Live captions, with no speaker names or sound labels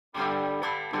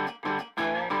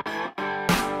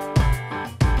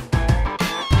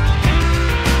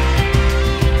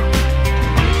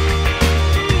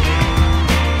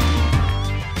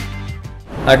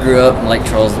I grew up in Lake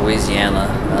Charles, Louisiana.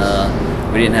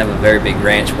 We didn't have a very big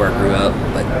ranch where I grew up,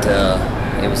 but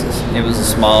it was a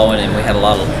small one, and we had a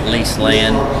lot of leased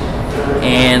land.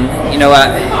 And you know,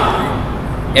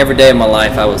 every day of my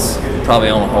life I was probably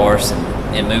on a horse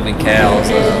and moving cows.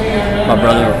 My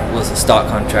brother was a stock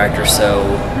contractor, so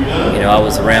you know I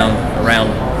was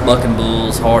around bucking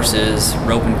bulls, horses,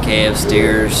 roping calves,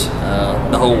 steers,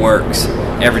 the whole works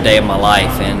every day of my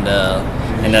life,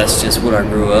 and that's just what I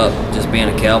grew up, just being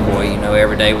a cowboy. You know,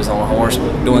 every day was on a horse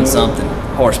doing something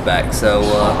horseback. So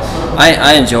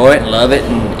I enjoy it and love it,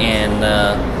 and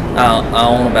I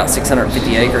own about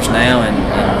 650 acres now,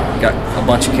 and got a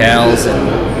bunch of cows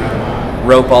and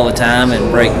rope all the time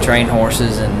and break and train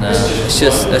horses, and that's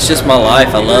just my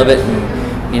life. I love it,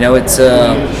 and you know it's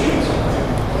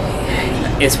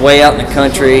way out in the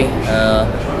country.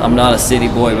 I'm not a city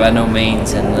boy by no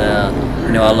means, and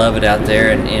you know I love it out there,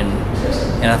 and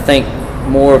I think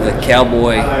more of the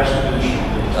cowboy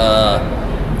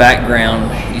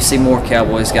background. You see more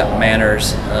cowboys got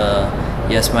manners,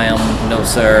 yes ma'am, no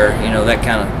sir, you know that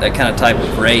kind of type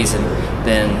of raising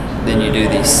than you do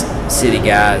these city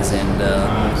guys, and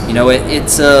you know it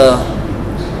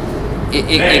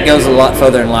goes a lot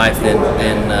further in life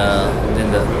than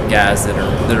the guys that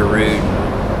are rude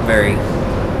and very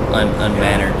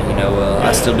unmannered. You know,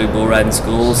 I still do bull riding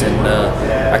schools, and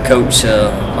I coach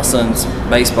my son's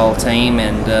baseball team,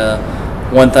 and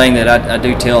one thing that I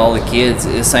do tell all the kids,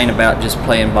 this ain't about just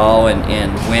playing ball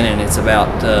and winning. It's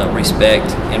about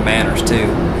respect and manners too,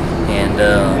 and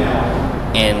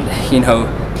you know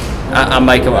I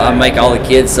make all the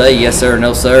kids say yes sir,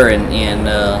 no sir, and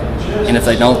if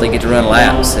they don't, they get to run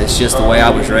laps. It's just the way I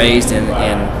was raised,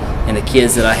 and the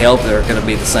kids that I help are going to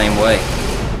be the same way.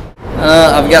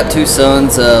 I've got two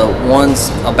sons. One's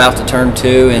about to turn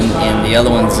 2, and the other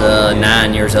one's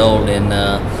 9 years old. And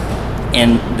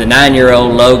the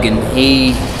 9-year-old Logan,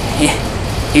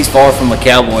 he's far from a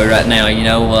cowboy right now. You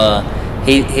know,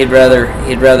 he'd rather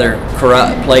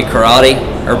play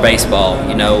karate or baseball.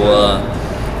 You know,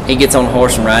 he gets on a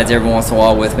horse and rides every once in a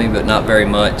while with me, but not very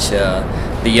much.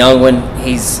 The young one,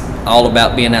 he's all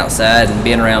about being outside and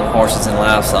being around horses and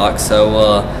livestock.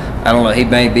 So I don't know, he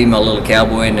may be my little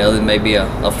cowboy, and the other may be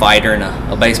a fighter and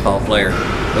a baseball player,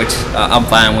 which I'm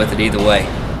fine with it either way.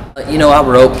 You know, I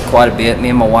rope quite a bit. Me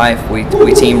and my wife, we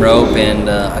team rope, and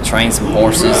I train some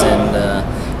horses, and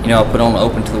you know, I put on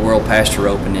open to the world pasture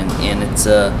roping, and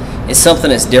it's something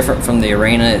that's different from the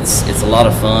arena. It's a lot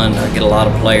of fun. I get a lot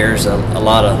of players, a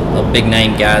lot of big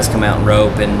name guys come out and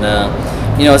rope, and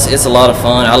you know, it's a lot of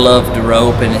fun. I love to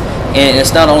rope, and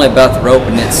it's not only about the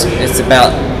roping. It's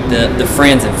about the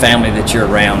friends and family that you're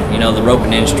around. You know, the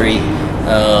roping industry.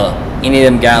 Any of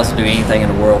them guys will do anything in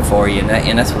the world for you,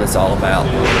 and that's what it's all about.